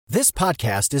This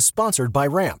podcast is sponsored by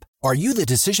Ramp. Are you the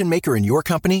decision maker in your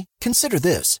company? Consider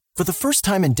this. For the first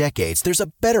time in decades, there's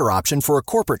a better option for a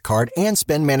corporate card and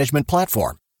spend management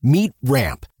platform. Meet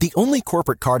Ramp, the only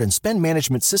corporate card and spend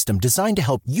management system designed to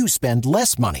help you spend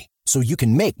less money so you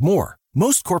can make more.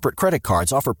 Most corporate credit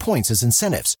cards offer points as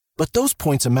incentives, but those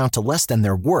points amount to less than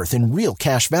their worth in real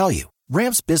cash value.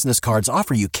 Ramp's business cards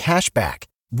offer you cash back,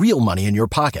 real money in your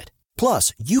pocket.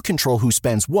 Plus, you control who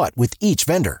spends what with each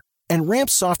vendor. And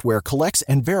Ramp's software collects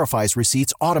and verifies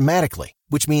receipts automatically,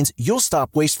 which means you'll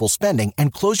stop wasteful spending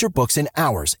and close your books in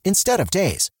hours instead of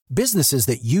days. Businesses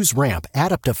that use Ramp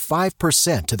add up to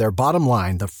 5% to their bottom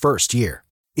line the first year.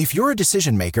 If you're a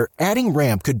decision maker, adding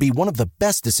Ramp could be one of the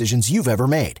best decisions you've ever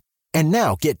made. And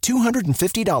now get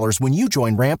 $250 when you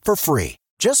join Ramp for free.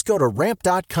 Just go to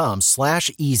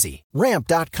ramp.com/easy.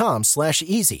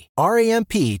 Ramp.com/easy.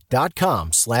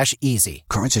 RAMP.com/easy.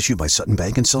 Cards issued by Sutton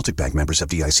Bank and Celtic Bank, members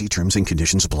FDIC. Terms and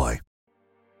conditions apply.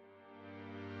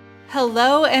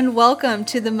 Hello and welcome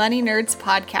to the Money Nerds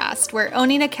podcast, where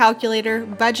owning a calculator,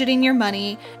 budgeting your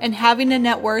money, and having a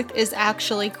net worth is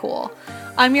actually cool.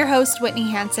 I'm your host,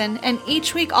 Whitney Hansen, and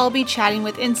each week I'll be chatting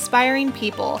with inspiring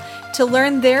people to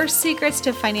learn their secrets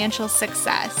to financial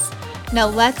success. Now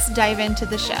let's dive into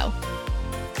the show.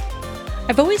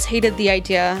 I've always hated the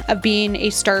idea of being a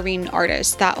starving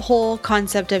artist, that whole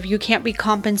concept of you can't be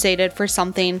compensated for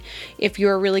something if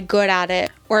you're really good at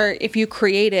it, or if you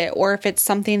create it, or if it's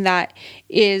something that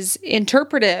is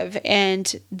interpretive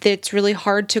and that's really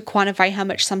hard to quantify how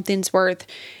much something's worth.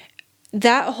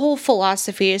 That whole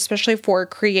philosophy, especially for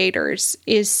creators,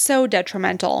 is so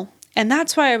detrimental. And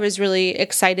that's why I was really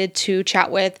excited to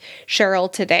chat with Sheryl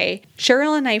today.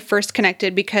 Sheryl and I first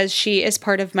connected because she is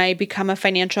part of my Become a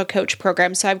Financial Coach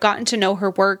program. So I've gotten to know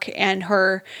her work and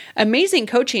her amazing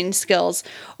coaching skills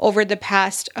over the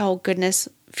past,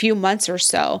 few months or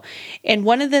so. And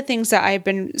one of the things that I've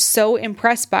been so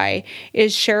impressed by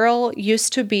is Sheryl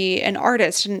used to be an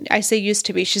artist. And I say used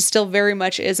to be, she still very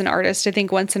much is an artist. I think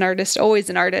once an artist, always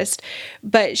an artist.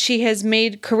 But she has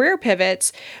made career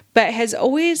pivots, but has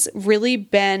always really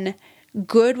been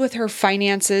good with her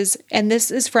finances, and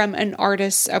this is from an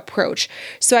artist's approach.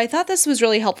 So I thought this was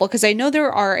really helpful because I know there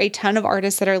are a ton of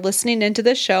artists that are listening into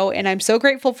this show, and I'm so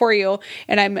grateful for you,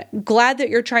 and I'm glad that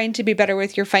you're trying to be better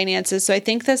with your finances. So I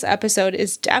think this episode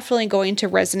is definitely going to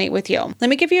resonate with you. Let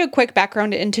me give you a quick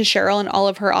background into Sheryl and all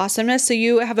of her awesomeness so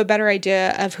you have a better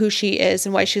idea of who she is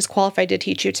and why she's qualified to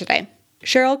teach you today.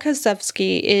 Sheryl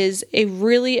Kosovski is a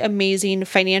really amazing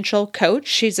financial coach.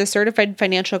 She's a certified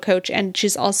financial coach, and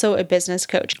she's also a business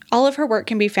coach. All of her work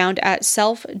can be found at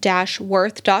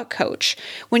self-worth.coach.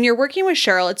 When you're working with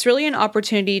Sheryl, it's really an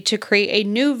opportunity to create a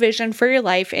new vision for your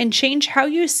life and change how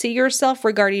you see yourself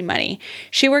regarding money.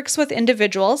 She works with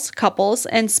individuals, couples,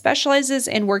 and specializes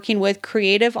in working with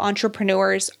creative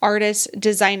entrepreneurs, artists,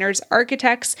 designers,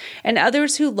 architects, and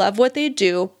others who love what they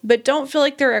do, but don't feel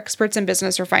like they're experts in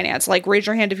business or finance. Like, raise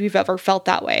your hand if you've ever felt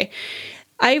that way.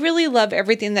 I really love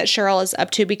everything that Sheryl is up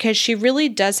to because she really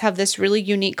does have this really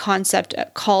unique concept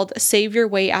called Save Your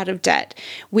Way Out of Debt.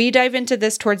 We dive into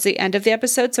this towards the end of the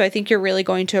episode, so I think you're really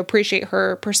going to appreciate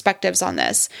her perspectives on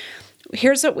this.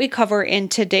 Here's what we cover in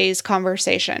today's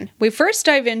conversation. We first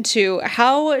dive into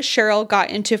how Sheryl got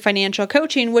into financial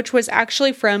coaching, which was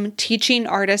actually from teaching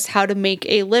artists how to make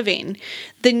a living.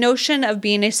 The notion of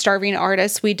being a starving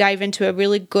artist, we dive into a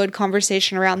really good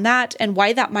conversation around that and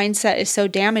why that mindset is so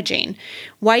damaging,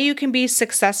 why you can be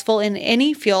successful in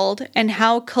any field, and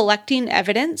how collecting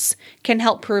evidence can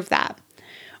help prove that.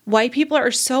 Why people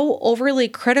are so overly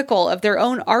critical of their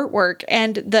own artwork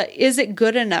and the "is it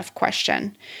good enough"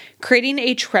 question. Creating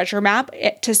a treasure map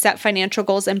to set financial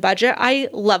goals and budget. I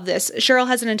love this. Sheryl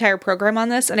has an entire program on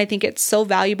this, and I think it's so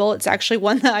valuable. It's actually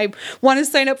one that I want to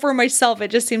sign up for myself. It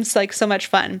just seems like so much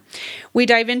fun. We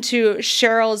dive into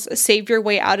Sheryl's Save Your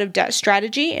Way Out of Debt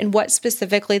strategy and what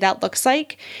specifically that looks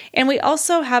like. And we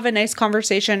also have a nice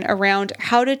conversation around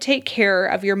how to take care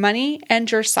of your money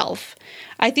and yourself.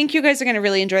 I think you guys are going to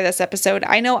really enjoy this episode.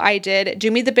 I know I did. Do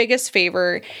me the biggest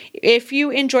favor. If you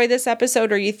enjoy this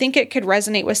episode or you think it could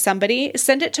resonate with somebody,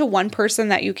 send it to one person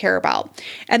that you care about.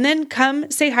 And then come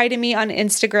say hi to me on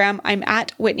Instagram. I'm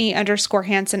at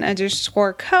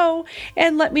Whitney_Hansen_co,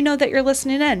 and let me know that you're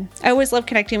listening in. I always love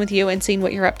connecting with you and seeing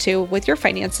what you're up to with your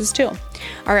finances too.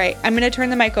 All right, I'm going to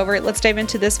turn the mic over. Let's dive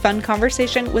into this fun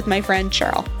conversation with my friend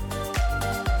Sheryl.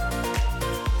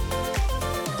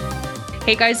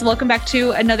 Hey guys, welcome back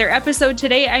to another episode.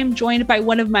 Today, I'm joined by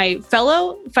one of my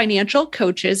fellow financial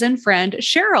coaches and friend,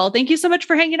 Sheryl. Thank you so much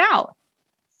for hanging out.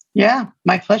 Yeah,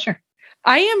 my pleasure.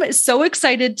 I am so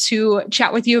excited to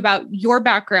chat with you about your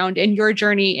background and your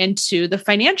journey into the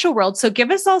financial world. So give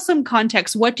us all some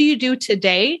context. What do you do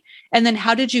today? And then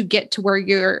how did you get to where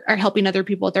you are helping other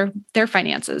people with their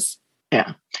finances?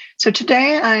 Yeah. So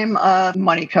today I'm a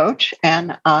money coach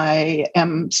and I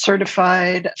am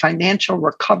certified financial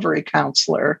recovery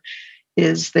counselor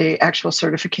is the actual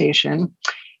certification.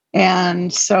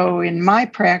 And so in my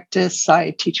practice,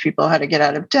 I teach people how to get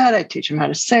out of debt. I teach them how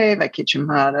to save. I teach them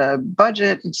how to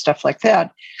budget and stuff like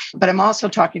that. But I'm also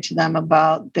talking to them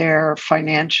about their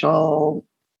financial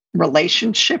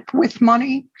relationship with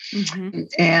money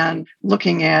and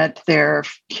looking at their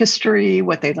history,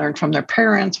 what they learned from their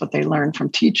parents, what they learned from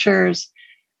teachers,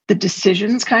 the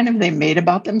decisions kind of they made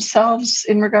about themselves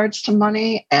in regards to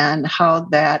money and how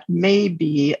that may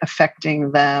be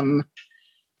affecting them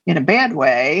in a bad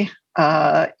way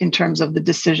in terms of the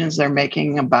decisions they're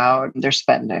making about their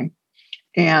spending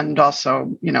and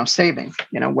also, saving,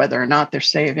 whether or not they're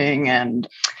saving and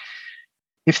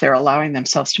if they're allowing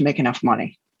themselves to make enough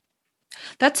money.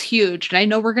 That's huge. And I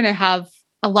know we're going to have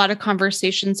a lot of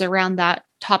conversations around that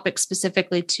topic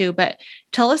specifically too, but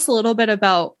tell us a little bit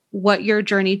about what your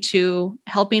journey to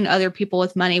helping other people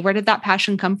with money, where did that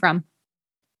passion come from?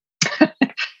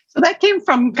 So that came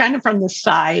from the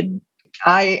side.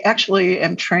 I actually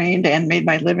am trained and made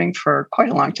my living for quite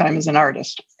a long time as an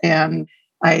artist. And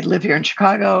I live here in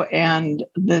Chicago, and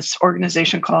this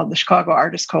organization called the Chicago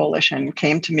Artists Coalition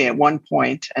came to me at one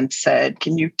point and said,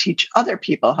 can you teach other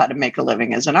people how to make a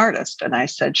living as an artist? And I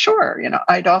said, sure.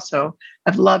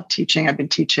 I've loved teaching. I've been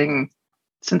teaching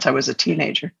since I was a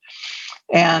teenager.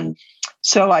 And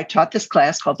so I taught this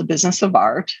class called The Business of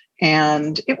Art.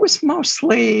 And it was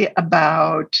mostly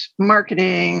about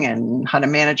marketing and how to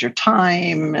manage your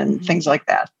time and things like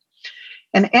that.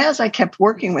 And as I kept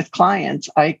working with clients,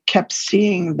 I kept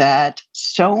seeing that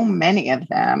so many of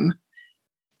them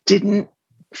didn't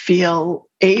feel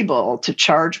able to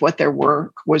charge what their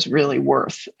work was really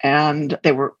worth. And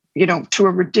they were, to a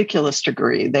ridiculous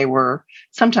degree, they were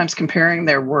sometimes comparing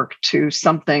their work to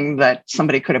something that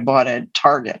somebody could have bought at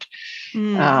Target.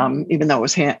 Even though it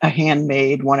was a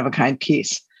handmade, one-of-a-kind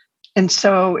piece. And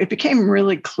so it became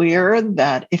really clear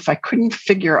that if I couldn't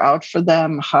figure out for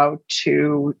them how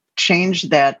to change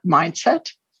that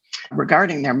mindset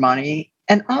regarding their money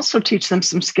and also teach them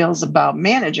some skills about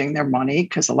managing their money,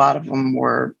 because a lot of them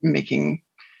were making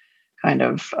kind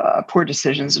of poor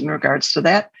decisions in regards to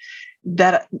that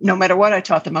no matter what I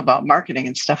taught them about marketing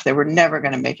and stuff, they were never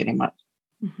going to make any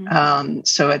money.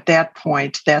 So at that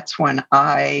point, that's when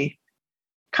I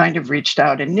kind of reached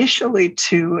out initially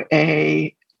to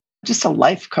just a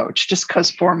life coach, just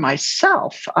because for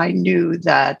myself, I knew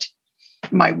that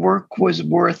my work was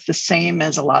worth the same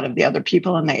as a lot of the other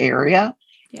people in the area.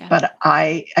 Yeah. But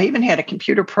I even had a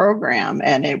computer program,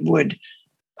 and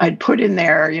I'd put in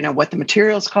there, what the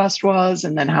materials cost was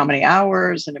and then how many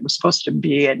hours, and it was supposed to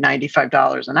be at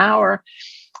 $95 an hour.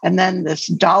 And then this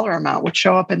dollar amount would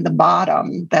show up in the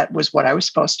bottom. That was what I was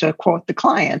supposed to quote the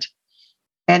client.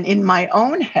 And in my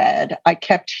own head, I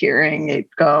kept hearing it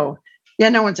go, yeah,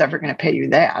 no one's ever going to pay you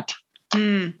that.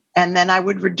 And then I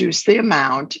would reduce the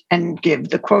amount and give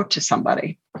the quote to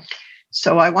somebody.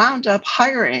 So I wound up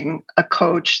hiring a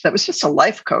coach that was just a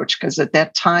life coach, because at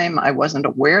that time I wasn't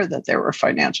aware that there were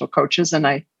financial coaches, and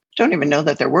I don't even know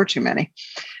that there were too many.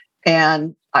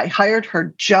 And I hired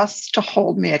her just to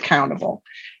hold me accountable,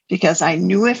 because I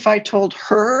knew if I told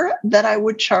her that I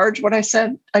would charge what I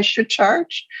said I should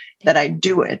charge, that I'd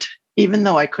do it, even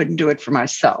though I couldn't do it for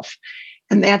myself.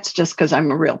 And that's just because I'm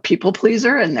a real people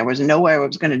pleaser, and there was no way I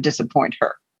was going to disappoint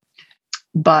her.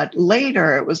 But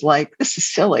later it was like, this is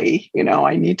silly.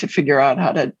 I need to figure out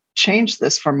how to change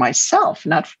this for myself,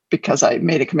 not because I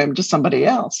made a commitment to somebody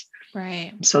else.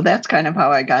 Right. So that's kind of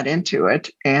how I got into it.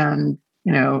 And,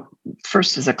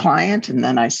 first as a client, and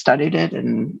then I studied it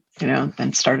and,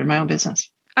 then started my own business.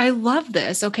 I love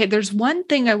this. Okay. There's one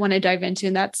thing I want to dive into,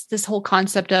 and that's this whole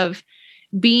concept of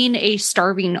being a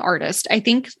starving artist. I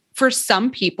think for some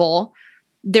people,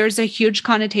 there's a huge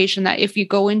connotation that if you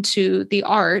go into the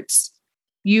arts,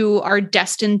 you are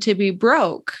destined to be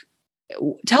broke.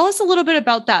 Tell us a little bit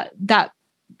about that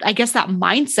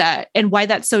mindset and why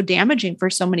that's so damaging for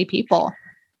so many people.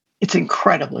 It's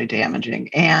incredibly damaging.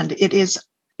 And it is,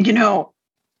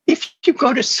 if you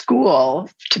go to school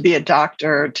to be a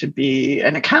doctor, to be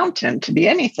an accountant, to be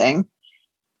anything,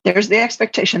 there's the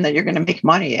expectation that you're going to make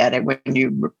money at it when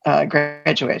you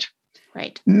graduate.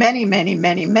 Right. Many, many,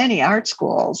 many, many art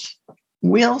schools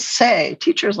will say,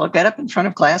 teachers will get up in front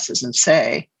of classes and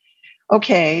say,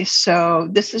 okay, so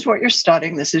this is what you're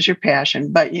studying, this is your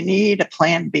passion, but you need a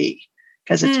plan B,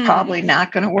 because it's probably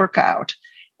not going to work out.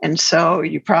 And so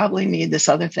you probably need this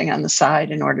other thing on the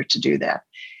side in order to do that.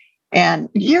 And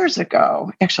years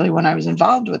ago, actually, when I was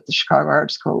involved with the Chicago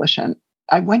Arts Coalition,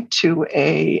 I went to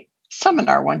a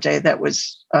seminar one day that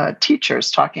was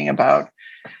teachers talking about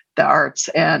the arts.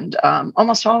 And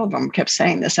almost all of them kept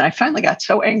saying this. And I finally got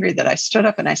so angry that I stood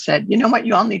up and I said, you know what,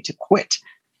 you all need to quit.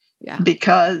 Yeah.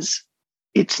 Because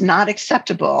it's not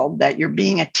acceptable that you're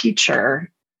being a teacher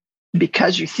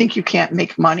because you think you can't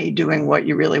make money doing what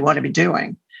you really want to be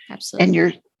doing. Absolutely. And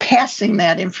you're passing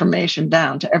that information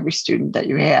down to every student that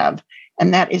you have.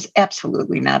 And that is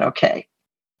absolutely not okay.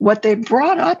 What they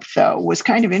brought up, though, was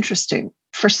kind of interesting.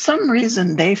 For some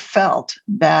reason, they felt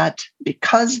that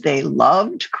because they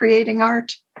loved creating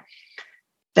art,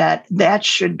 that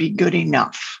should be good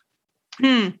enough.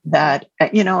 That,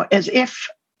 as if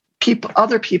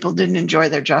other people didn't enjoy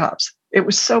their jobs. It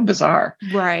was so bizarre.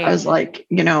 Right. I was like,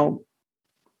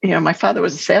 my father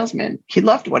was a salesman. He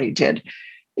loved what he did.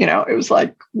 It was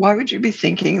like, why would you be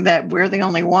thinking that we're the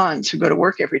only ones who go to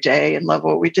work every day and love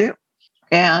what we do?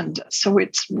 And so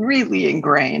it's really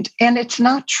ingrained, and it's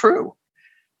not true.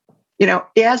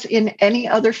 As in any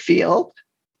other field,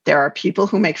 there are people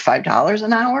who make $5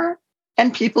 an hour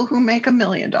and people who make $1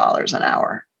 million an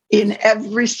hour in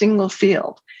every single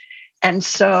field. And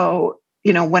so,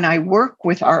 when I work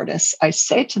with artists, I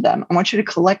say to them, I want you to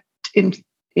collect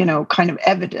kind of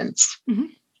evidence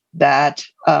that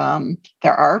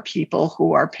there are people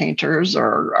who are painters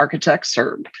or architects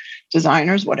or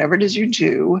designers, whatever it is you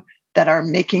do, that are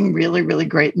making really, really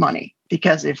great money.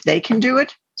 Because if they can do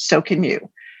it, so can you.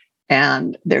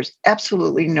 And there's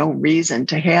absolutely no reason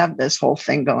to have this whole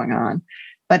thing going on.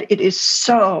 But it is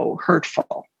so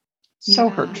hurtful,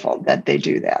 hurtful that they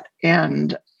do that.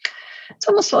 And it's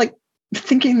almost like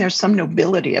thinking there's some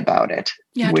nobility about it,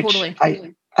 which totally.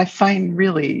 I find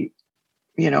really,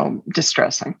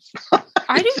 distressing.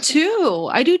 I do too.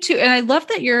 And I love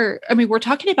that we're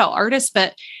talking about artists,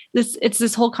 but it's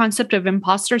this whole concept of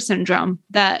imposter syndrome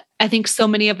that I think so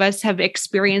many of us have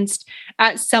experienced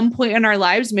at some point in our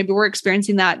lives. Maybe we're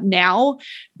experiencing that now,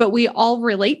 but we all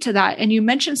relate to that. And you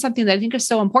mentioned something that I think is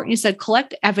so important. You said,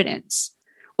 collect evidence.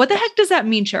 What the heck does that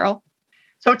mean, Sheryl?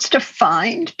 So it's to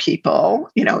find people,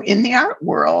 in the art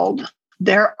world,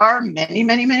 there are many,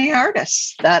 many, many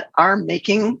artists that are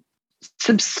making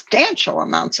substantial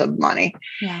amounts of money.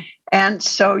 Yeah. And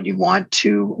so you want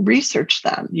to research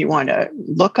them. You want to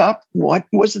look up what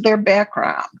was their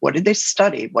background? What did they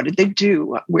study? What did they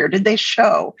do? Where did they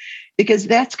show? Because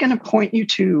that's going to point you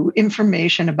to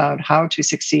information about how to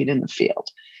succeed in the field.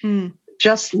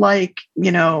 Just like,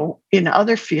 in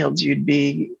other fields, you'd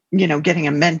be, getting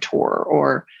a mentor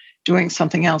or doing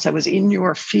something else that was in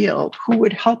your field who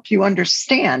would help you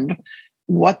understand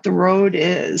what the road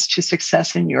is to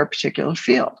success in your particular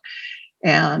field.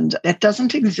 And it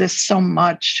doesn't exist so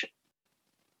much.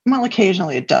 Well,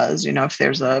 occasionally it does, if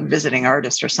there's a visiting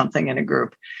artist or something in a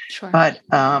group. Sure. But,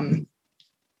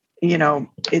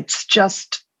 it's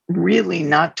just really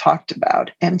not talked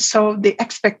about. And so the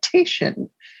expectation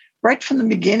right from the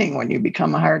beginning when you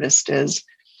become an artist is,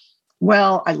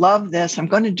 well, I love this. I'm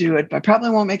going to do it, but I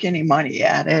probably won't make any money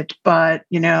at it. But,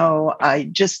 I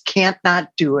just can't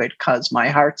not do it because my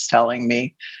heart's telling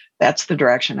me that's the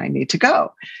direction I need to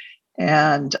go.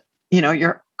 And,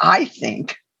 I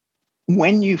think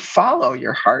when you follow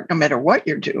your heart, no matter what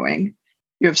you're doing,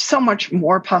 you have so much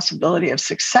more possibility of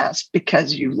success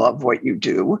because you love what you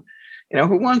do.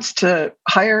 Who wants to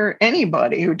hire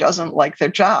anybody who doesn't like their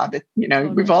job?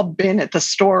 We've all been at the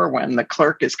store when the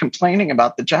clerk is complaining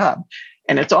about the job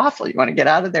and it's awful. You want to get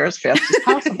out of there as fast as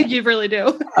possible. You really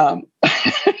do. And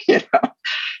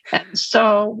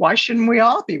so why shouldn't we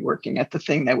all be working at the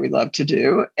thing that we love to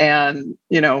do? And,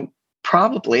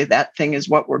 probably that thing is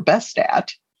what we're best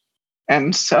at.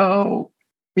 And so,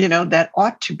 that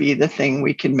ought to be the thing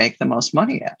we can make the most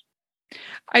money at.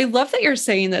 I love that you're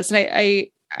saying this.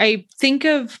 And I think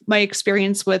of my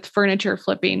experience with furniture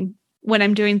flipping when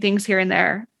I'm doing things here and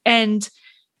there. And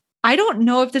I don't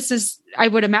know if I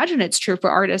would imagine it's true for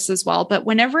artists as well. But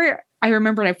whenever I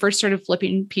remember when I first started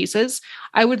flipping pieces,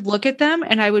 I would look at them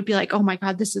and I would be like, oh my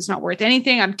God, this is not worth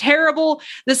anything. I'm terrible.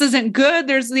 This isn't good.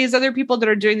 There's these other people that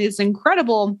are doing these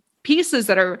incredible pieces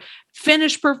that are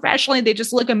finished professionally. They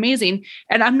just look amazing.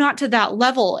 And I'm not to that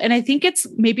level. And I think it's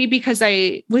maybe because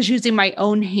I was using my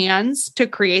own hands to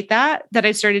create that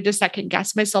I started to second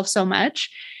guess myself so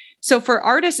much. So for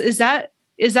artists, is that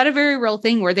a very real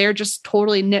thing where they're just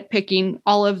totally nitpicking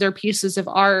all of their pieces of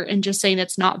art and just saying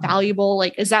it's not valuable?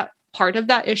 Like, is that part of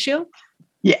that issue?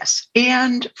 Yes.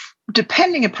 And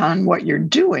depending upon what you're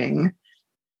doing,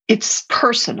 it's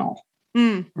personal.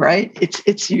 right?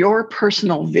 It's your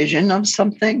personal vision of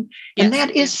something. Yes. And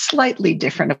that is slightly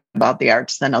different about the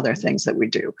arts than other things that we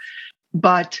do.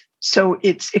 But so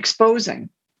it's exposing,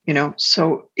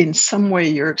 so in some way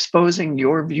you're exposing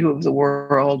your view of the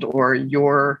world or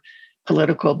your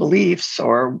political beliefs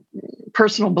or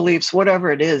personal beliefs,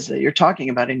 whatever it is that you're talking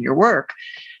about in your work.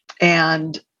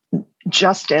 And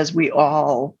just as we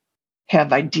all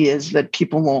have ideas that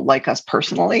people won't like us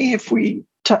personally if we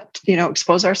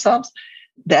expose ourselves,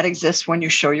 that exists when you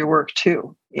show your work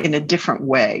too, in a different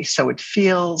way. So it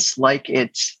feels like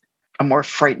it's a more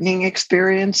frightening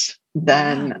experience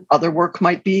than other work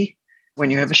might be.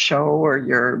 When you have a show or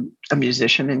you're a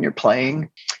musician and you're playing,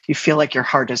 you feel like your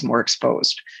heart is more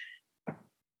exposed.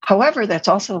 However, that's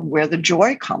also where the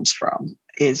joy comes from,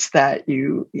 is that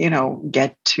you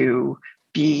get to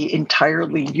be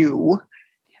entirely you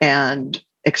and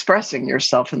expressing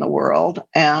yourself in the world.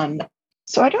 And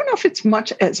so I don't know if it's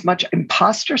as much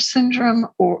imposter syndrome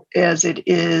or as it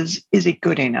is it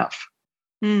good enough?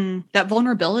 That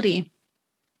vulnerability.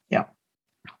 Yeah.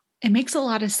 It makes a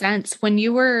lot of sense. When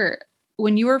you were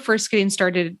first getting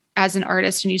started as an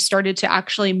artist and you started to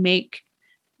actually make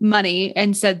money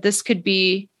and said, this could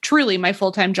be truly my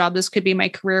full-time job. This could be my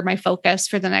career, my focus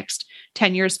for the next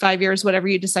 10 years, 5 years, whatever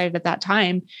you decided at that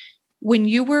time. When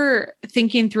you were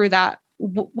thinking through that,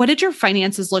 what did your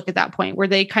finances look at that point? Were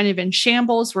they kind of in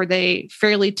shambles? Were they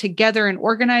fairly together and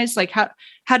organized? Like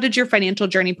how did your financial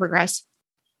journey progress?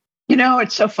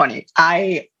 It's so funny.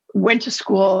 I went to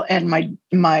school and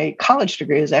my college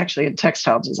degree is actually in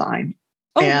textile design.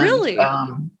 Oh, really?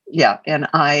 Yeah. And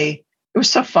it was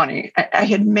so funny. I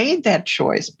had made that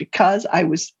choice because I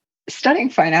was studying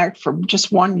fine art for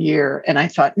just 1 year. And I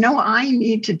thought, no, I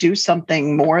need to do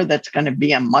something more that's going to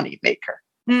be a moneymaker.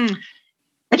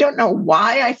 I don't know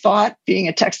why I thought being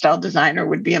a textile designer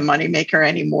would be a moneymaker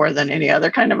any more than any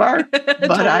other kind of art.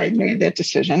 But I made that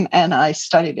decision and I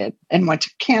studied it and went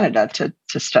to Canada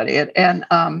to study it. And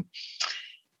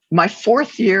my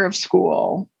 4th year of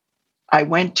school, I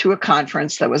went to a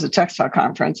conference that was a textile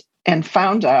conference and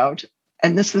found out,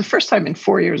 and this is the first time in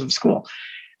 4 years of school,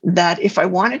 that if I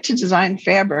wanted to design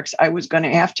fabrics, I was going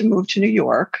to have to move to New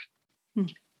York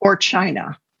or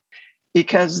China,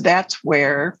 because that's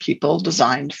where people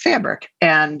designed fabric.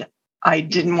 And I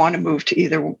didn't want to move to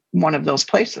either one of those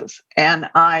places. And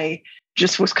I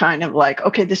just was kind of like,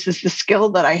 okay, this is the skill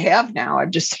that I have now.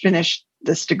 I've just finished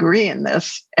this degree in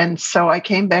this. And so I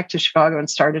came back to Chicago and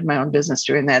started my own business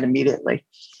doing that immediately.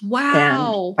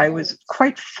 Wow. And I was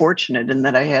quite fortunate in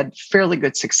that I had fairly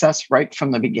good success right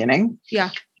from the beginning. Yeah.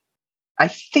 I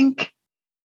think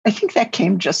that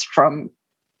came just from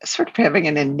sort of having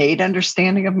an innate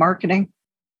understanding of marketing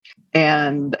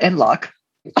and luck,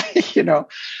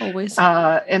 Always.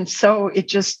 And so it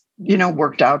just,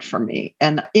 worked out for me.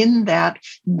 And in that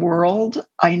world,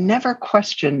 I never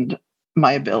questioned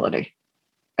my ability.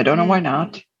 I don't know why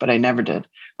not, but I never did.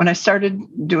 When I started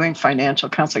doing financial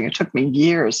counseling, it took me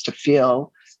years to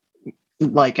feel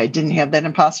like I didn't have that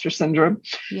imposter syndrome,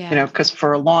 because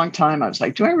for a long time I was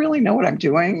like, do I really know what I'm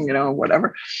doing?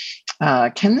 Whatever.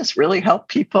 Can this really help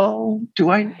people? Do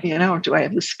I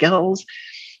have the skills?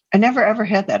 I never, ever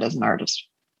had that as an artist.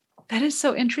 That is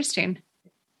so interesting.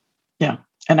 Yeah.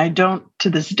 And I don't, to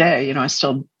this day, I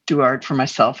still do art for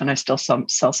myself and I still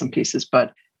sell some pieces,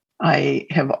 but I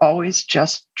have always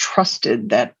just trusted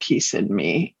that piece in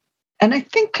me. And I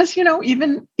think because,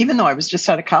 even though I was just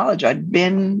out of college, I'd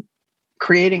been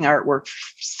creating artwork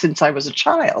since I was a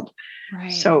child.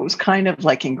 Right. So it was kind of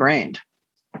like ingrained.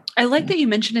 I like that you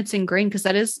mentioned it's ingrained, because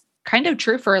that is kind of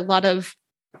true for a lot of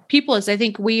people. Is I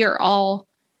think we are all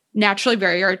naturally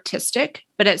very artistic,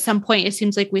 but at some point it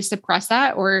seems like we suppress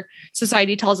that, or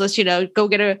society tells us, go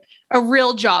get a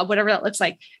real job, whatever that looks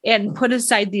like, and put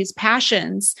aside these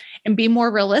passions and be more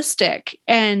realistic.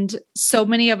 And so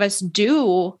many of us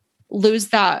do lose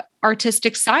that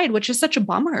artistic side, which is such a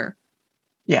bummer.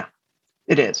 Yeah,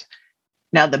 it is.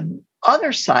 Now, the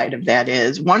other side of that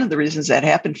is, one of the reasons that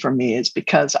happened for me is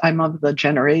because I'm of the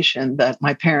generation that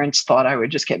my parents thought I would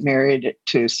just get married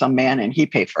to some man and he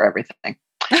paid for everything.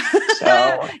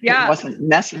 So It wasn't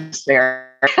necessary.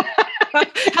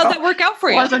 How'd that work out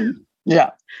for you?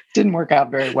 Didn't work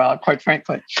out very well, quite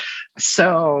frankly.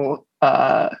 So,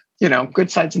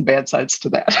 good sides and bad sides to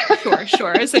that.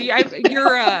 Sure. So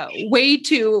you're way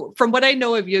too, from what I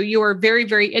know of you, you are very,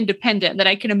 very independent, that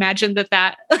I can imagine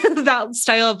that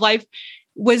style of life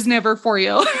was never for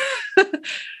you.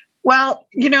 Well,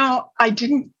 I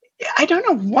don't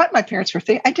know what my parents were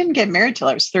thinking. I didn't get married till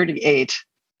I was 38.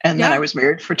 And then I was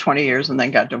married for 20 years and then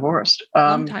got divorced.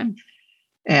 Long time.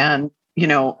 And,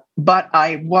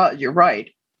 but you're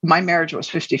right. my marriage was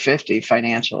 50-50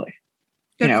 financially.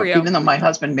 Good for you. Even though my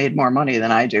husband made more money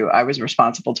than I do, I was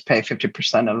responsible to pay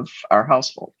 50% of our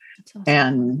household. That's awesome.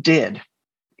 And did,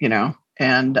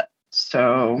 and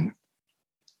so,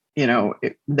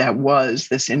 that was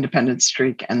this independent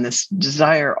streak and this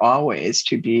desire always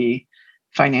to be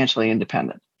financially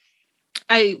independent.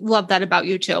 I love that about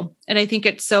you too. And I think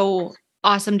it's so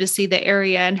awesome to see the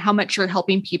area and how much you're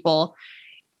helping people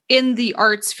in the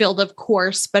arts field, of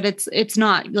course, but it's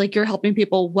not like you're helping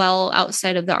people well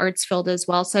outside of the arts field as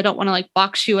well. So I don't want to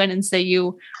box you in and say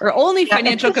you are only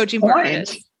financial coaching for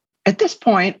artists. At this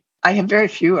point, I have very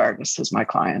few artists as my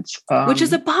clients. Which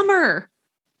is a bummer.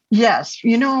 Yes.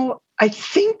 I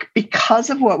think because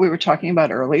of what we were talking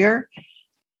about earlier,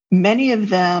 many of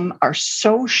them are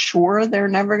so sure they're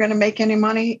never going to make any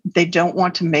money. They don't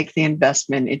want to make the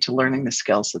investment into learning the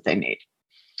skills that they need.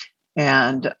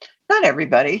 And not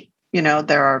everybody,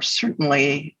 there are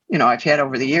certainly, I've had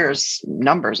over the years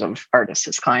numbers of artists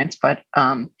as clients, but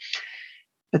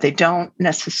they don't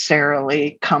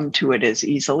necessarily come to it as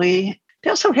easily. They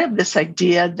also have this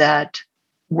idea that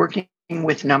working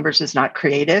with numbers is not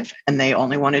creative and they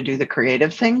only want to do the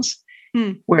creative things.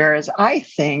 Whereas I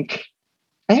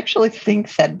actually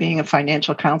think that being a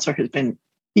financial counselor has been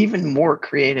even more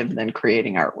creative than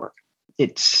creating artwork.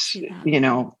 It's,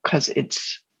 because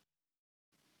it's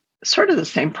sort of the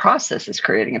same process as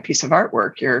creating a piece of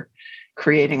artwork. You're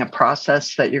creating a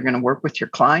process that you're going to work with your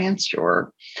clients.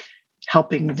 You're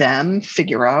helping them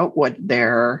figure out what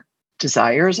their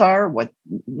desires are, what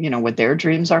their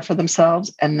dreams are for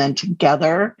themselves. And then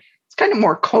together, it's kind of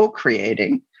more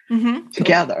co-creating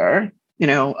together,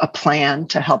 a plan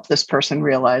to help this person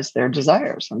realize their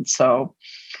desires. And so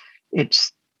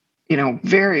it's,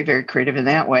 very, very creative in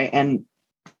that way. And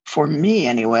for me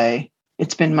anyway,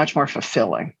 it's been much more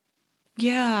fulfilling.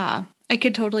 Yeah, I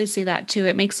could totally see that too.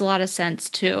 It makes a lot of sense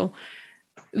to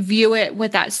view it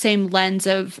with that same lens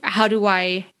of how do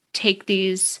I take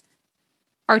these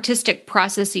artistic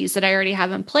processes that I already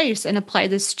have in place and apply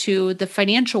this to the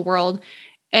financial world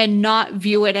and not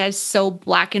view it as so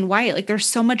black and white. There's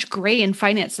so much gray in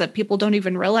finance that people don't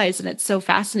even realize. And it's so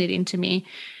fascinating to me.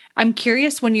 I'm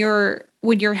curious when you're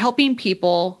helping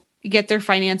people get their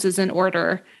finances in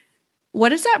order, what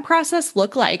does that process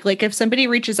look like? If somebody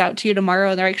reaches out to you tomorrow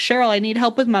and they're like, Sheryl, I need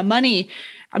help with my money.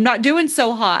 I'm not doing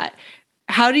so hot.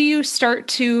 How do you start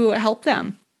to help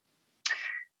them?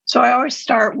 So I always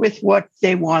start with what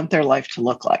they want their life to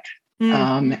look like.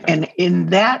 And in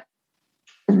that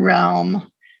realm,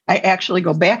 I actually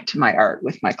go back to my art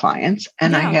with my clients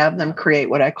and I have them create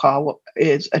what I call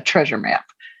is a treasure map.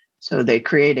 So they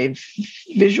create a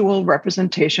visual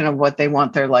representation of what they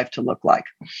want their life to look like.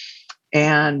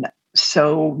 And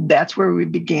so that's where we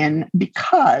begin,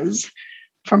 because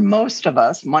for most of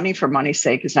us, money for money's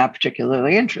sake is not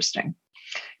particularly interesting.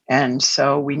 And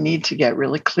so we need to get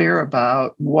really clear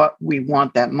about what we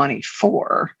want that money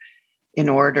for in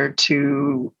order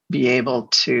to be able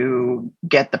to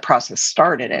get the process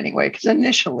started anyway. Because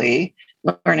initially,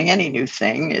 learning any new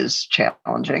thing is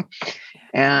challenging.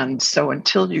 And so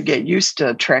until you get used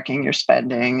to tracking your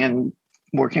spending and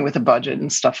working with a budget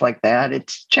and stuff like that,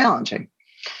 it's challenging.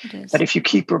 But if you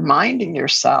keep reminding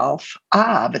yourself,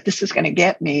 but this is going to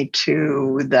get me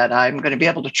to that I'm going to be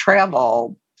able to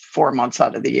travel 4 months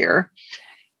out of the year,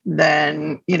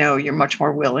 then, you're much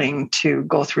more willing to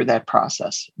go through that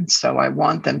process. And so I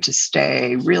want them to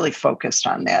stay really focused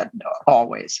on that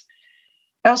always.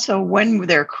 Also, when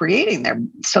they're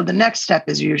creating so the next step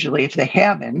is usually, if they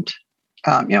haven't,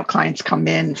 clients come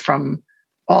in from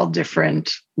all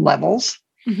different levels.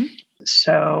 Mm-hmm.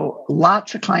 So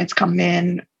lots of clients come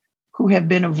in who have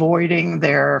been avoiding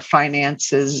their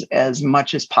finances as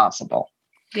much as possible.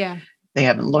 Yeah. They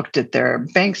haven't looked at their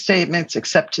bank statements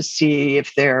except to see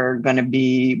if they're going to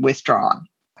be withdrawn.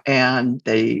 And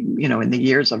they, in the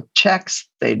years of checks,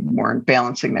 they weren't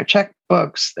balancing their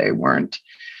checkbooks. They weren't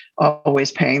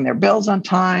always paying their bills on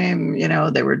time.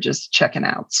 They were just checking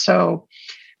out. So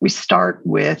we start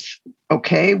with,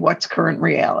 okay, what's current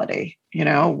reality?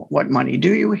 What money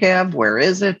do you have? Where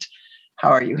is it? How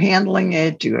are you handling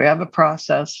it? Do you have a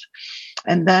process?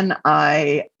 And then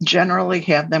I generally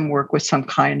have them work with some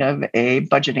kind of a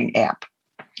budgeting app.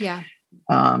 Yeah.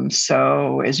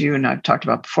 So as you and I've talked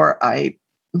about before, I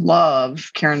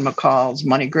love Karen McCall's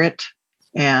Money Grit.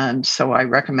 And so I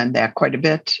recommend that quite a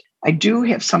bit. I do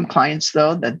have some clients,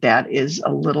 though, that is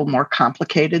a little more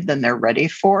complicated than they're ready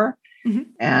for. Mm-hmm.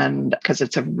 And because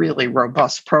it's a really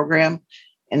robust program.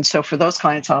 And so for those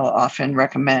clients, I'll often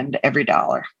recommend Every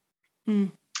Dollar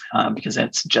because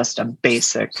it's just a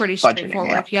basic pretty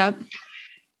straightforward. Yep.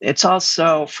 It's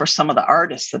also, for some of the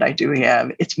artists that I do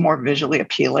have, it's more visually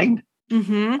appealing.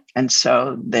 Mm-hmm. And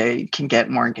so they can get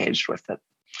more engaged with it.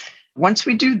 Once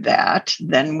we do that,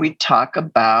 then we talk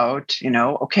about,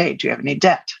 okay, do you have any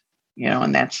debt?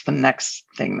 And that's the next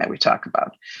thing that we talk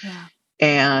about. Yeah.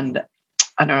 And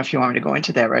I don't know if you want me to go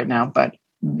into that right now, but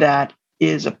that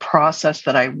is a process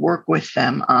that I work with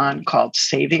them on called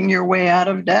Saving Your Way Out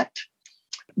of Debt,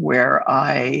 where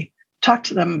I talk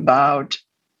to them about,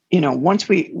 once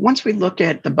we look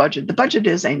at the budget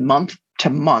is a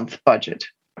month-to-month budget.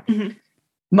 Mm-hmm.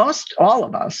 Most all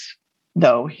of us,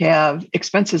 though, have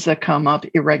expenses that come up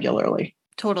irregularly.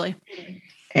 Totally.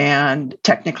 And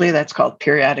technically that's called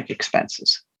periodic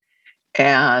expenses.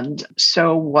 And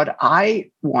so what I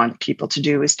want people to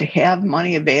do is to have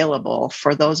money available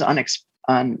for those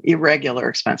irregular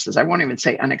expenses. I won't even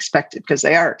say unexpected, because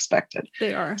they are expected.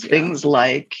 They are. Things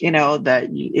like, that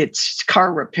it's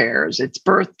car repairs, it's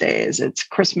birthdays, it's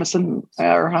Christmas or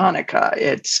Hanukkah,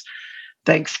 it's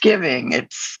Thanksgiving,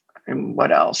 it's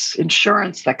what else?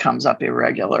 Insurance that comes up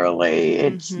irregularly.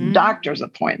 It's doctor's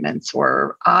appointments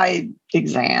or eye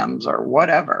exams or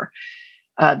whatever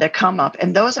that come up.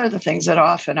 And those are the things that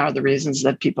often are the reasons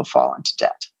that people fall into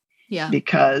debt. Yeah.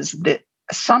 Because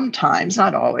sometimes,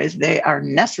 not always, they are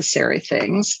necessary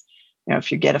things.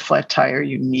 If you get a flat tire,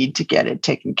 you need to get it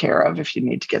taken care of if you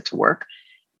need to get to work.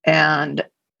 And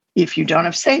if you don't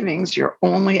have savings, your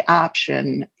only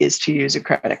option is to use a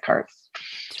credit card.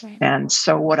 Right. And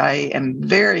so what I am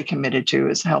very committed to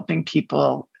is helping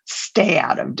people stay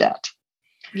out of debt.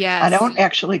 Yes. I don't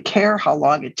actually care how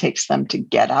long it takes them to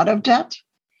get out of debt.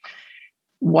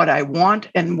 What I want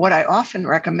and what I often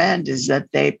recommend is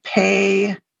that they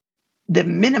pay the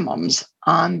minimums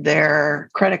on their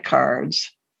credit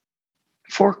cards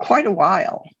for quite a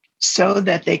while so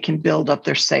that they can build up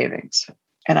their savings.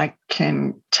 And I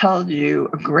can tell you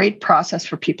a great process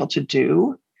for people to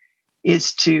do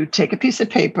is to take a piece of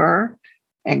paper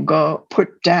and go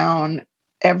put down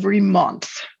every month,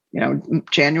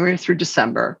 January through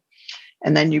December.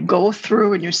 And then you go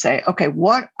through and you say, okay,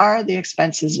 what are the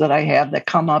expenses that I have that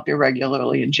come up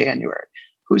irregularly in January?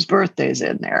 Whose birthday's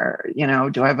in there?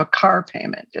 Do I have a car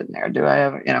payment in there? Do I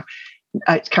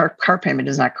have, car payment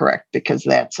is not correct because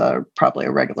that's probably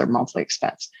a regular monthly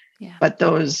expense. Yeah. But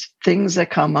those things that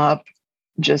come up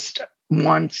just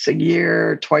once a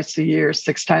year, twice a year,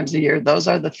 6 times a year, those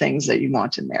are the things that you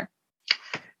want in there.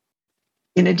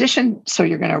 In addition, so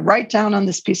you're going to write down on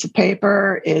this piece of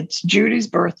paper, it's Judy's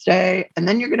birthday, and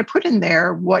then you're going to put in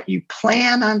there what you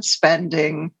plan on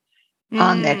spending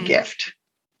on that gift.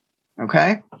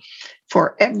 Okay?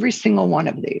 For every single one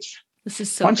of these. This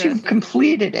is so Once good. you've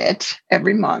completed it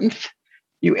every month,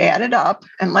 you add it up,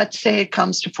 and let's say it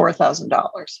comes to $4,000.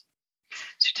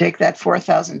 So you take that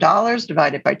 $4,000,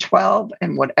 divide it by 12,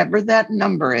 and whatever that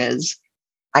number is,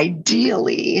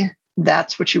 ideally,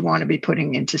 that's what you want to be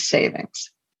putting into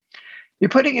savings. You're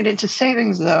putting it into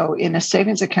savings, though, in a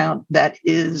savings account that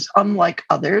is unlike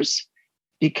others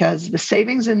because the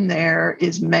savings in there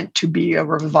is meant to be a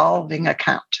revolving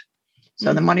account.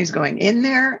 So the money's going in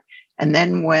there, and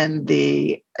then when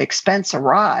the expense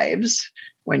arrives,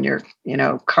 when your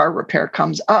car repair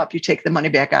comes up, you take the money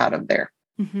back out of there.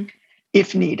 Mm-hmm.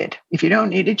 If needed. If you don't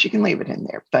need it, you can leave it in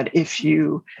there. But if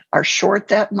you are short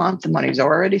that month, the money's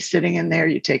already sitting in there,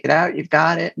 you take it out, you've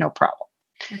got it, no problem.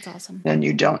 That's awesome. Then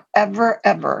you don't ever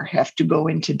have to go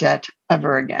into debt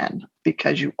ever again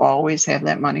because you always have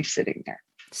that money sitting there.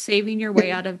 Saving your way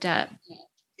out of debt.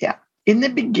 Yeah. In the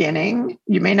beginning,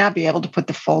 you may not be able to put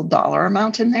the full dollar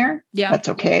amount in there. Yeah. That's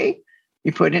okay.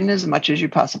 You put in as much as you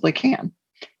possibly can.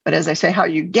 But as I say, how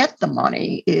you get the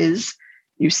money is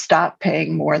you stop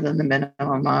paying more than the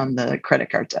minimum on the credit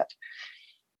card debt.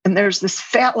 And there's this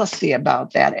fallacy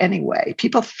about that anyway.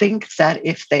 People think that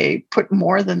if they put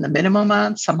more than the minimum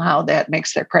on, somehow that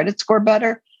makes their credit score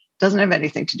better. It doesn't have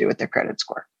anything to do with their credit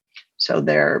score. So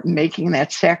they're making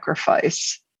that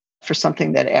sacrifice for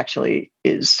something that actually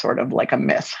is sort of like a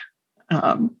myth.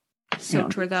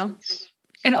 True, though.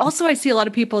 And also I see a lot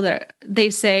of people that they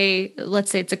say,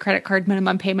 let's say it's a credit card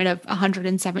minimum payment of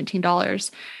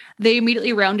 $117. They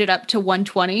immediately round it up to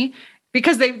 120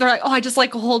 because they're like, oh, I just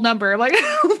like a whole number. I'm like,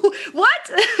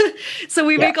 what? So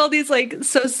we make all these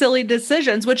so silly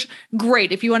decisions, which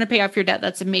great. If you want to pay off your debt,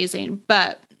 that's amazing.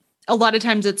 But a lot of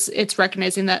times it's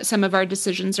recognizing that some of our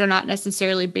decisions are not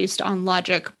necessarily based on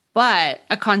logic, but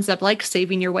a concept like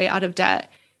saving your way out of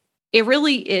debt. It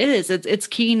really is. It's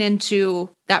keying into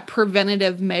that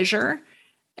preventative measure.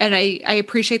 And I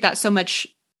appreciate that so much.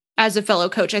 As a fellow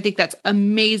coach, I think that's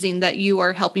amazing that you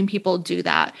are helping people do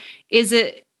that. Is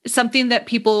it something that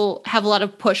people have a lot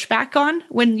of pushback on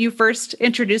when you first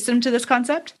introduce them to this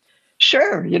concept?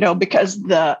 Sure.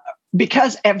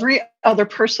 Because every other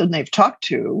person they've talked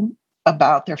to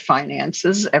about their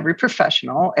finances, every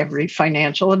professional, every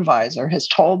financial advisor has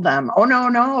told them, oh,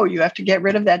 no, you have to get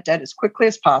rid of that debt as quickly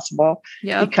as possible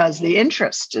because the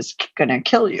interest is going to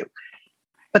kill you.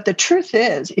 But the truth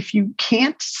is, if you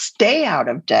can't stay out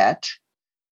of debt,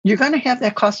 you're going to have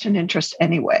that cost and interest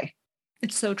anyway.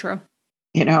 It's so true.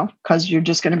 Because you're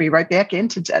just going to be right back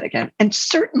into debt again. And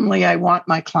certainly I want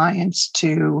my clients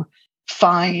to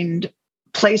find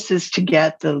places to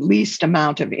get the least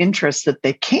amount of interest that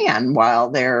they can while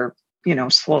they're,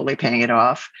 slowly paying it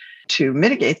off to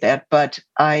mitigate that. But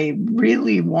I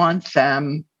really want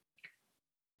them,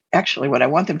 actually, what I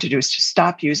want them to do is to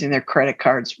stop using their credit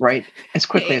cards right as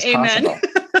quickly as possible.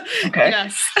 Okay.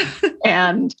 Yes.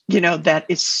 And, that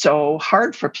is so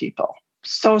hard for people.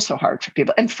 So hard for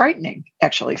people and frightening,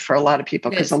 actually, for a lot of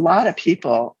people, because a lot of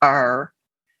people are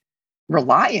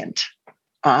reliant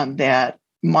on that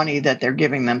money that they're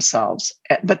giving themselves,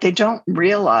 but they don't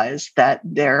realize that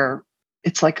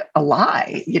it's like a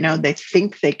lie. They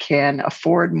think they can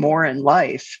afford more in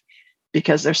life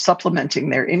because they're supplementing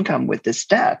their income with this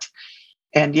debt.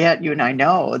 And yet you and I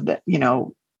know that,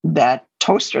 that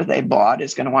toaster they bought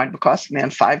is going to wind up costing them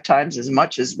 5 times as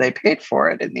much as they paid for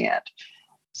it in the end.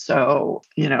 So,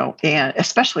 and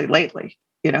especially lately,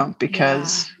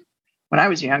 because when I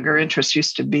was younger, interest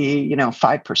used to be,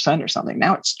 5% or something.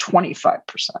 Now it's 25%.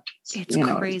 It's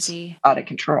crazy. It's out of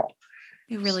control.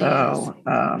 It really is.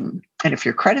 And if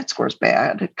your credit score is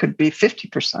bad, it could be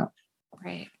 50%.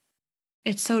 Right.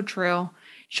 It's so true.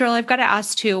 Sheryl, I've got to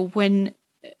ask too,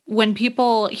 when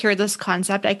people hear this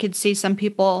concept, I could see some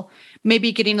people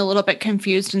maybe getting a little bit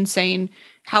confused and saying,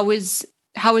 how is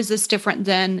this different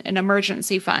than an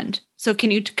emergency fund? So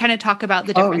can you kind of talk about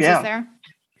the differences there?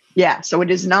 Yeah. So it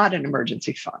is not an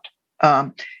emergency fund.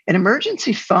 An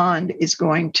emergency fund is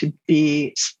going to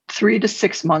be 3 to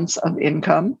 6 months of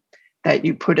income that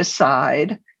you put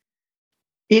aside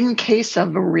in case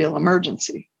of a real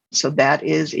emergency. So that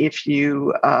is if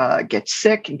you get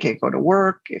sick and can't go to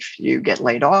work, if you get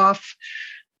laid off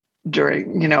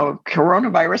during,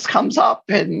 coronavirus comes up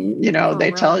and,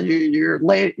 they tell you you're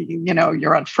late,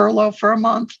 you're on furlough for a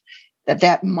month,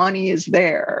 that money is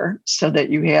there so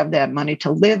that you have that money to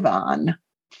live on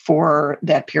for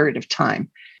that period of time.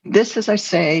 This, as I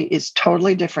say, is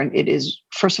totally different. It is,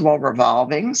 first of all,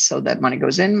 revolving so that money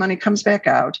goes in, money comes back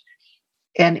out.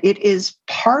 And it is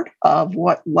part of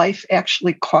what life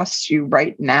actually costs you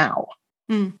right now.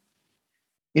 Mm.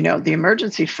 The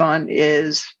emergency fund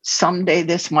is someday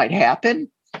this might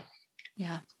happen.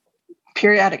 Yeah.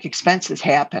 Periodic expenses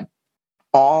happen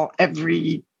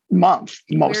every month,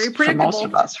 for most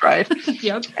of us, right?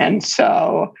 Yep. And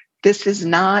so this is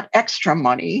not extra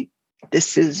money.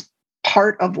 This is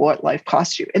part of what life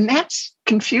costs you. And that's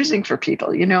confusing for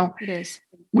people. It is.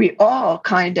 We all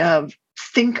kind of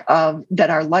think of that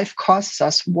our life costs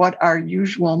us what our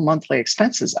usual monthly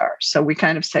expenses are. So we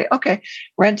kind of say, okay,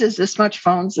 rent is this much,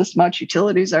 phones this much,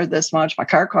 utilities are this much, my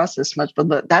car costs this much,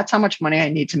 but that's how much money I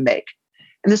need to make.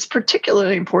 And this is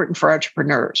particularly important for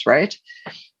entrepreneurs, right?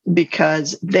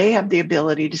 Because they have the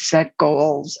ability to set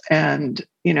goals and,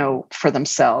 for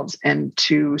themselves and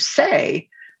to say,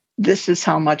 this is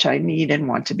how much I need and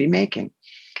want to be making.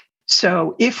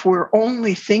 So if we're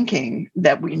only thinking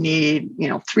that we need,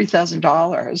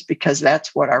 $3,000 because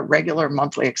that's what our regular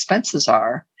monthly expenses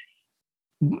are,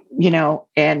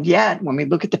 and yet when we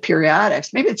look at the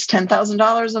periodics, maybe it's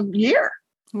 $10,000 a year.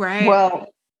 Right.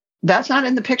 Well, that's not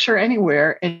in the picture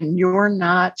anywhere. And you're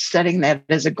not setting that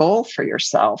as a goal for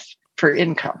yourself for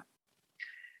income,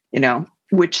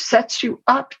 which sets you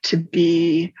up to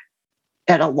be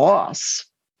at a loss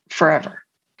forever.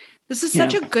 This is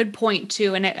such a good point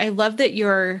too. And I love that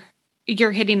you're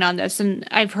hitting on this. And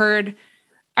I've heard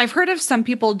of some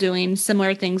people doing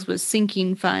similar things with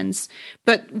sinking funds.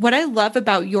 But what I love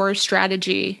about your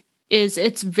strategy is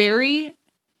it's very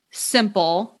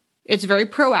simple. It's very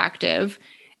proactive.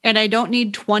 And I don't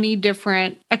need 20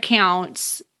 different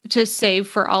accounts to save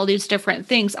for all these different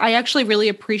things. I actually really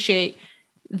appreciate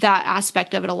that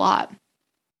aspect of it a lot.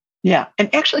 Yeah.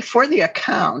 And actually for the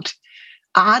account,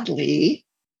 oddly,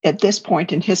 at this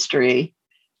point in history,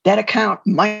 that account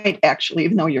might actually,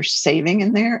 even though you're saving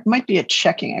in there, it might be a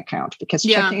checking account because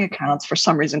checking accounts for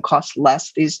some reason cost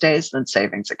less these days than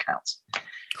savings accounts.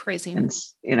 Crazy. And,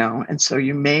 and so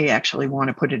you may actually want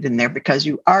to put it in there because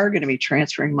you are going to be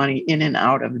transferring money in and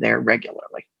out of there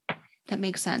regularly. That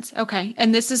makes sense. Okay.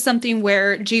 And this is something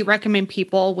where do you recommend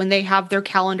people when they have their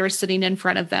calendar sitting in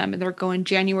front of them and they're going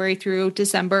January through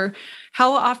December,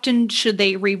 how often should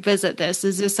they revisit this?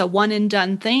 Is this a one and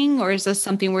done thing, or is this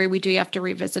something where we do have to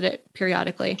revisit it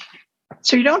periodically?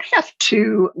 So you don't have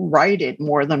to write it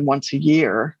more than once a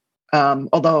year,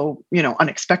 although,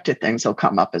 unexpected things will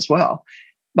come up as well.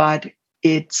 But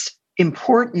it's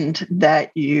important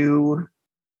that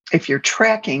if you're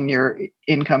tracking your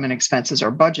income and expenses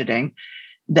or budgeting,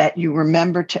 that you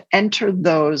remember to enter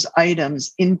those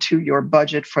items into your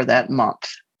budget for that month.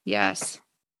 Yes.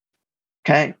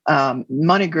 Okay.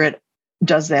 MoneyGrid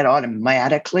does that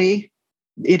automatically.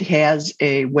 It has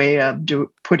a way of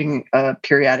putting a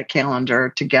periodic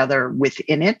calendar together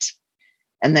within it.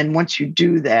 And then once you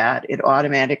do that, it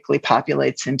automatically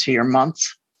populates into your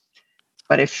months.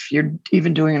 But if you're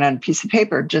even doing it on a piece of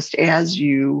paper, just as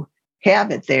you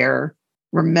have it there,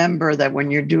 remember that when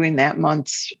you're doing that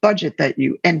month's budget, that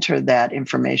you enter that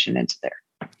information into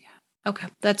there. Okay.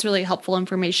 That's really helpful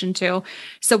information too.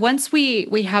 So once we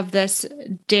have this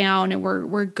down and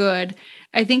we're good,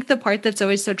 I think the part that's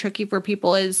always so tricky for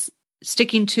people is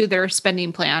sticking to their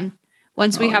spending plan.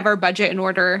 Once we have our budget in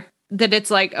order, that it's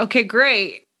like, okay,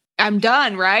 great, I'm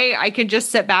done, right? I can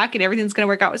just sit back and everything's going to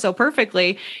work out so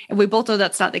perfectly. And we both know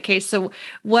that's not the case. So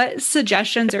what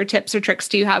suggestions or tips or tricks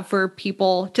do you have for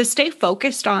people to stay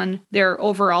focused on their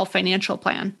overall financial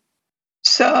plan?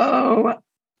 So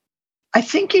I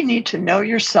think you need to know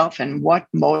yourself and what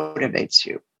motivates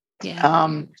you. Yeah.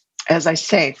 As I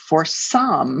say, for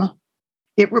some,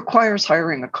 it requires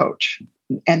hiring a coach.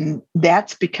 And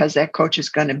that's because that coach is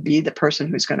going to be the person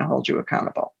who's going to hold you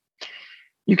accountable.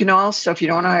 You can also, if you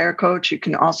don't want to hire a coach, you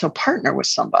can also partner with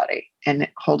somebody and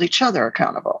hold each other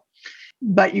accountable.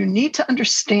 But you need to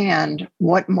understand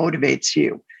what motivates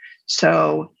you.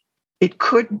 So it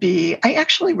could be, I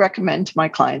actually recommend to my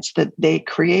clients that they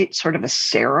create sort of a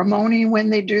ceremony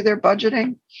when they do their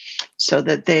budgeting, so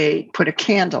that they put a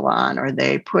candle on or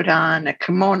they put on a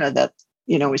kimono that,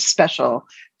 is special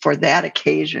for that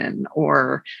occasion,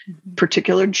 or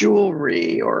particular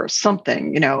jewelry or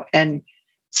something, and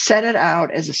set it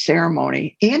out as a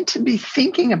ceremony, and to be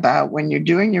thinking about when you're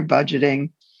doing your budgeting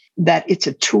that it's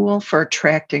a tool for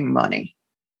attracting money,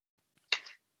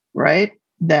 right?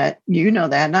 That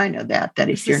that, and I know that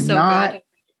if you're not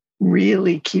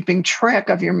really keeping track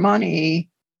of your money,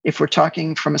 if we're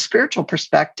talking from a spiritual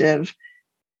perspective,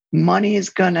 money is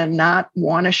going to not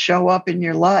want to show up in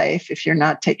your life if you're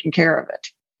not taking care of it.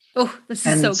 Oh, this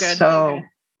is so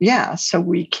good. So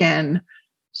we can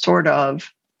sort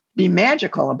of be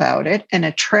magical about it and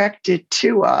attract it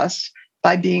to us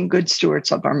by being good stewards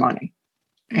of our money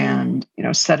and,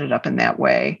 set it up in that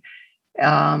way.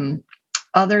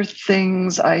 Other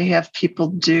things I have people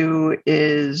do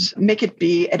is make it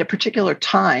be at a particular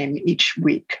time each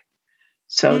week,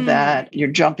 so that you're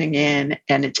jumping in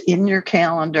and it's in your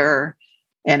calendar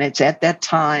and it's at that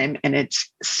time and it's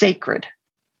sacred,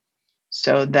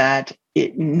 so that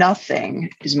nothing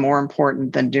is more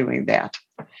important than doing that.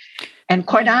 And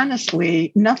quite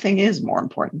honestly, nothing is more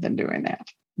important than doing that,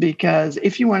 because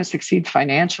if you want to succeed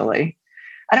financially,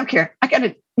 I don't care. I got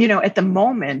to, at the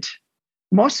moment,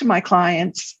 most of my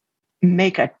clients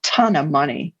make a ton of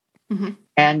money,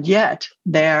 and yet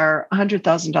they're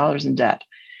 $100,000 in debt.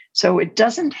 So it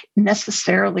doesn't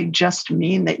necessarily just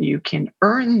mean that you can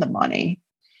earn the money.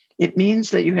 It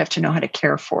means that you have to know how to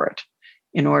care for it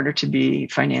in order to be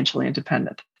financially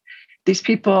independent. These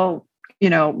people,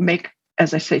 make,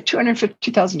 as I say,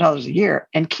 $250,000 a year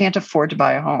and can't afford to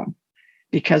buy a home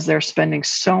because they're spending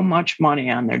so much money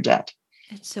on their debt.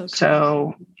 It's so cool.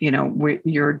 So,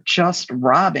 you're just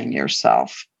robbing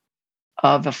yourself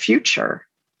of a future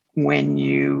when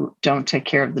you don't take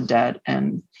care of the debt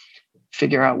and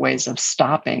figure out ways of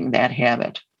stopping that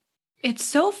habit. It's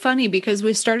so funny because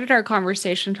we started our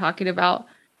conversation talking about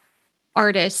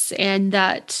artists and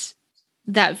that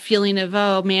feeling of,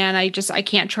 oh man, I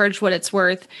can't charge what it's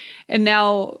worth. And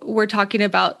now we're talking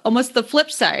about almost the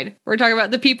flip side. We're talking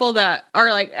about the people that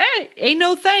are like, hey, ain't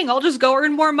no thing. I'll just go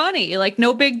earn more money. Like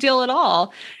no big deal at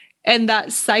all. And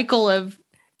that cycle of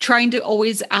trying to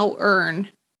always out earn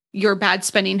your bad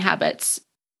spending habits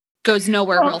goes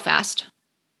nowhere real fast.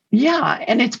 Yeah.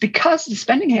 And it's because the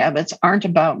spending habits aren't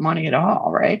about money at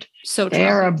all, right? So true.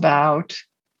 They're about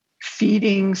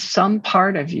feeding some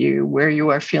part of you where you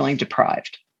are feeling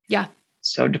deprived. Yeah.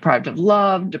 So deprived of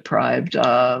love, deprived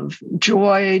of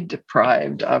joy,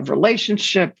 deprived of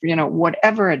relationship,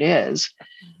 whatever it is.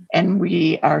 And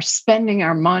we are spending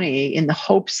our money in the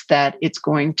hopes that it's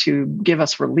going to give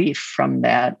us relief from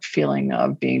that feeling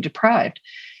of being deprived.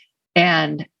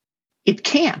 And it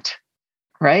can't,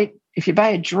 right? if you buy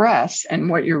a dress and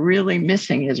what you're really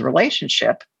missing is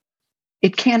relationship,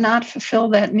 it cannot fulfill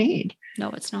that need. No,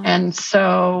 it's not. And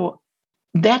so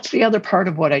that's the other part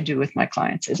of what I do with my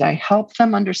clients is I help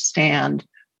them understand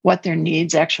what their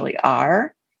needs actually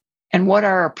are and what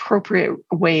are appropriate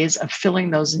ways of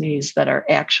filling those needs that are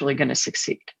actually going to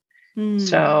succeed.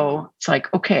 So it's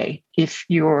like, okay, if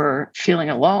you're feeling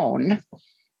alone,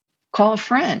 call a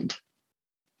friend.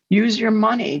 Use your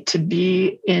money to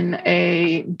be in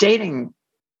a dating,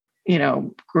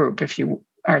 group if you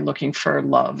are looking for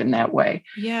love in that way.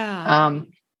 Yeah.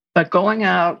 But going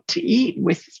out to eat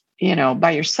with,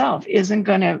 by yourself isn't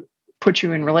going to put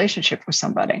you in relationship with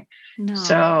somebody. No.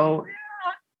 So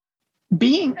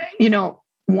being,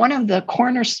 one of the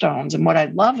cornerstones and what I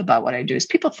love about what I do is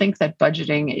people think that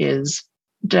budgeting is,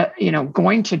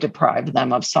 going to deprive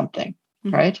them of something,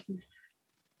 right?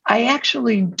 I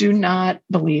actually do not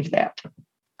believe that.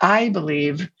 I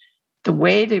believe the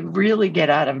way to really get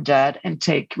out of debt and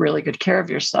take really good care of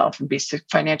yourself and be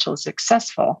financially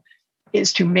successful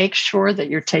is to make sure that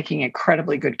you're taking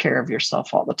incredibly good care of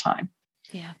yourself all the time.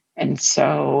 Yeah. And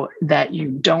so that you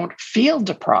don't feel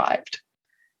deprived,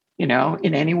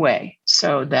 in any way,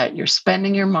 so that you're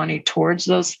spending your money towards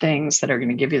those things that are going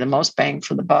to give you the most bang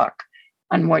for the buck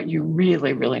on what you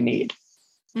really, really need.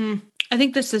 I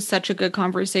think this is such a good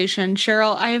conversation.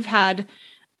 Sheryl, I have had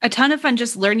a ton of fun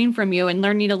just learning from you and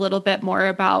learning a little bit more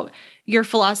about your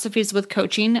philosophies with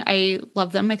coaching. I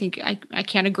love them. I think I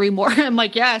can't agree more. I'm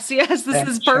like, yes, this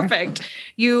is perfect.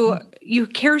 You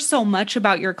care so much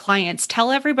about your clients.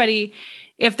 Tell everybody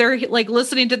if they're like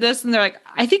listening to this and they're like,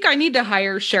 I think I need to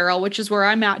hire Sheryl, which is where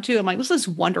I'm at too. I'm like, this is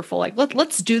wonderful. Like,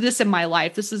 let's do this in my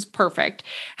life. This is perfect.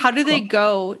 How do they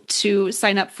go to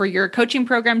sign up for your coaching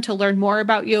program to learn more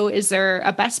about you? Is there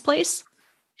a best place?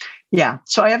 Yeah.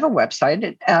 So I have a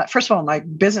website. First of all, my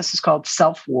business is called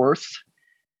Self-Worth,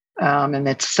 and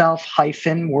it's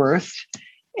self-worth.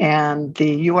 And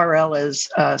the URL is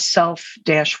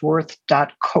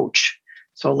self-worth.coach.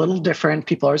 So a little different.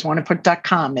 People always want to put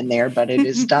 .com in there, but it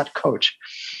is .coach.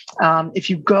 If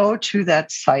you go to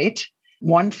that site,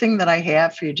 one thing that I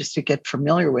have for you just to get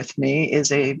familiar with me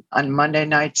is on Monday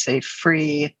nights, a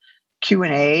free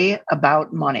Q&A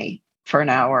about money for an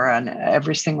hour on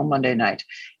every single Monday night.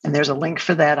 And there's a link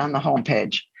for that on the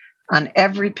homepage. On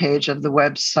every page of the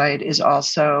website is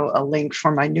also a link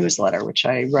for my newsletter, which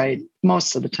I write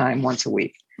most of the time once a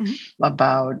week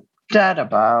about debt,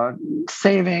 about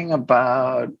saving,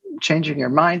 about changing your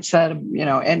mindset,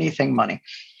 anything money.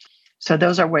 So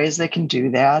those are ways they can do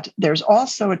that. There's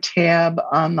also a tab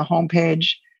on the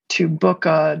homepage to book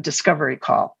a discovery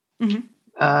call,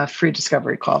 a free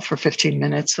discovery call for 15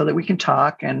 minutes so that we can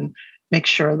talk and make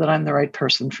sure that I'm the right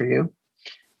person for you.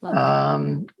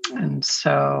 And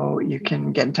so you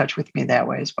can get in touch with me that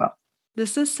way as well.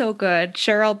 This is so good.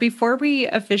 Sheryl, before we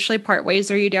officially part ways,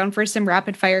 are you down for some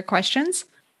rapid fire questions?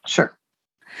 Sure.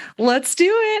 Let's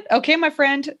do it. Okay, my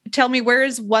friend, tell me, where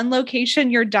is one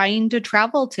location you're dying to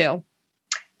travel to?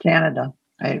 Canada.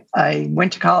 I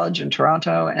went to college in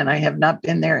Toronto and I have not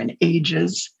been there in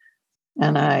ages.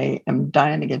 And I am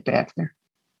dying to get back there.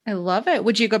 I love it.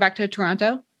 Would you go back to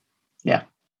Toronto? Yeah.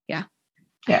 Yeah.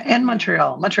 Yeah. And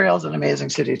Montreal. Montreal is an amazing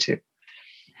city too.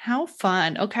 How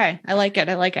fun. Okay. I like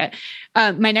it.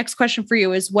 My next question for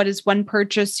you is, what is one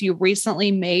purchase you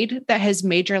recently made that has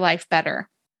made your life better?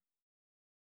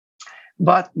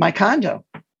 Bought my condo.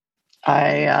 He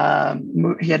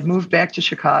had moved back to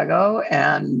Chicago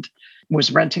and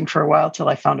was renting for a while till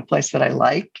I found a place that I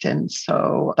liked. And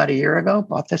so about a year ago,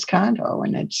 bought this condo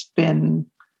and it's been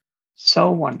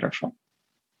so wonderful.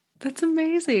 That's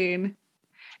amazing.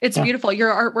 It's beautiful.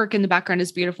 Your artwork in the background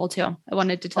is beautiful too. I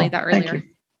wanted to tell you that earlier.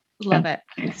 Love it.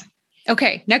 Thanks.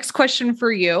 Okay. Next question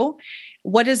for you.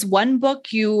 What is one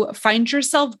book you find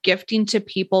yourself gifting to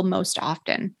people most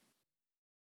often?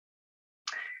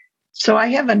 So I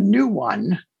have a new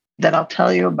one that I'll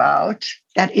tell you about.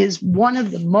 That is one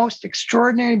of the most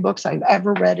extraordinary books I've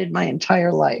ever read in my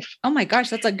entire life. Oh my gosh,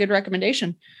 that's a good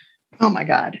recommendation. Oh my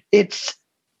God. It's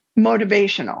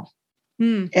motivational.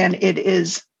 And it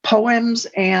is poems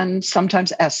and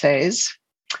sometimes essays.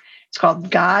 It's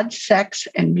called God, Sex,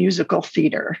 and Musical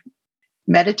Theater,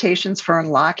 Meditations for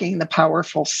Unlocking the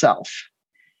Powerful Self.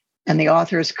 And the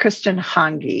author is Kristen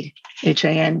Hanggi,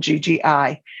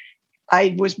 Hanggi.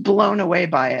 I was blown away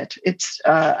by it.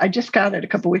 I just got it a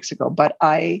couple weeks ago, but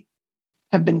I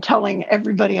have been telling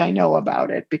everybody I know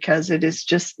about it because it is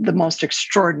just the most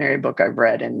extraordinary book I've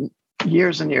read in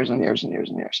years and years and years and years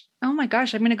and years. Oh my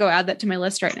gosh, I'm going to go add that to my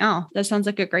list right now. That sounds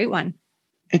like a great one.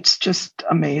 It's just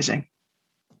amazing.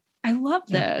 I love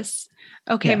this.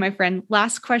 Okay, Yeah. my friend,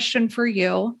 last question for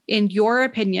you. In your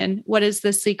opinion, what is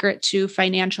the secret to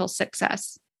financial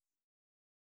success?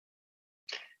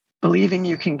 Believing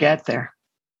you can get there.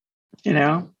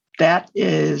 That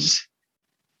is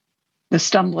the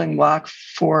stumbling block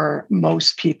for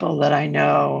most people that I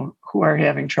know who are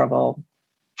having trouble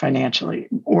financially,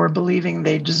 or believing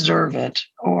they deserve it,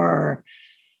 or,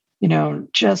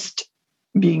 just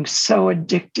being so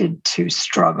addicted to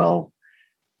struggle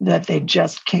that they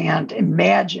just can't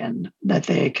imagine that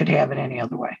they could have it any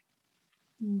other way.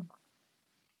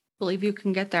 Believe you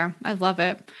can get there. I love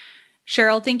it.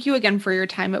 Sheryl, thank you again for your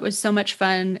time. It was so much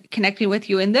fun connecting with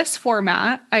you in this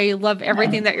format. I love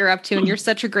everything that you're up to, and you're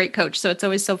such a great coach. So it's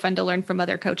always so fun to learn from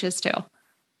other coaches too.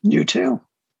 You too.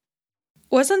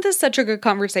 Wasn't this such a good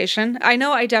conversation? I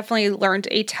know I definitely learned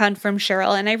a ton from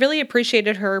Sheryl, and I really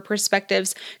appreciated her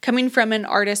perspectives coming from an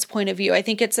artist's point of view. I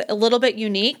think it's a little bit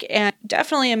unique and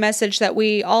definitely a message that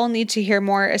we all need to hear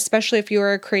more, especially if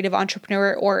you're a creative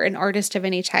entrepreneur or an artist of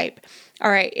any type. All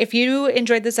right. If you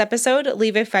enjoyed this episode,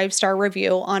 leave a 5-star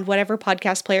review on whatever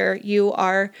podcast player you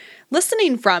are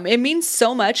listening from. It means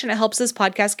so much, and it helps this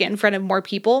podcast get in front of more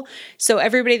people. So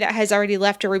everybody that has already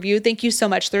left a review, thank you so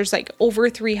much. There's like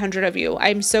over 300 of you.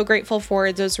 I'm so grateful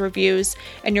for those reviews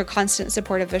and your constant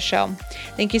support of the show.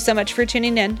 Thank you so much for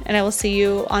tuning in, and I will see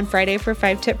you on Friday for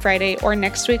 5-Tip Friday, or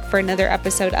next week for another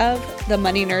episode of the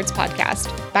Money Nerds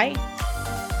Podcast. Bye.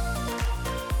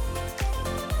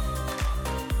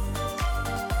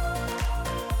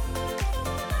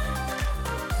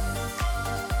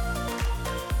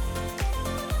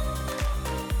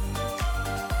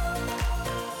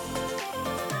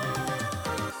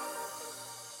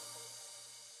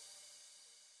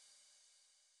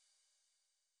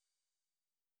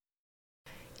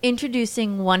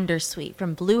 Introducing Wondersuite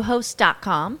from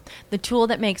Bluehost.com, the tool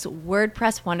that makes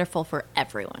WordPress wonderful for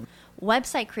everyone.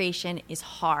 Website creation is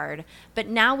hard, but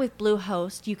now with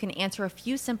Bluehost, you can answer a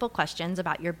few simple questions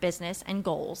about your business and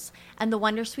goals, and the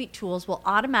Wondersuite tools will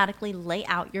automatically lay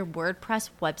out your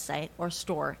WordPress website or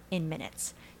store in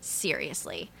minutes.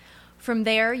 Seriously. From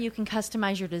there, you can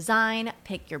customize your design,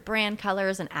 pick your brand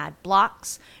colors, and add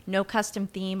blocks. No custom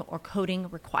theme or coding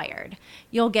required.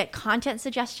 You'll get content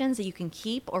suggestions that you can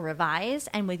keep or revise,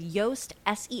 and with Yoast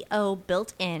SEO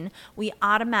built in, we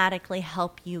automatically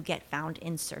help you get found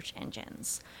in search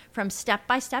engines. From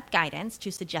step-by-step guidance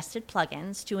to suggested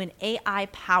plugins to an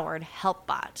AI-powered help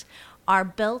bot, our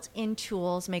built-in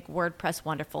tools make WordPress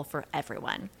wonderful for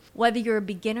everyone. Whether you're a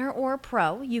beginner or a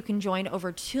pro, you can join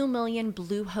over 2 million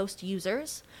Bluehost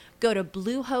users. Go to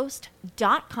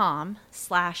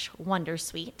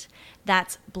bluehost.com/wondersuite.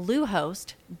 That's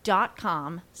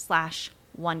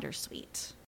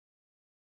bluehost.com/wondersuite.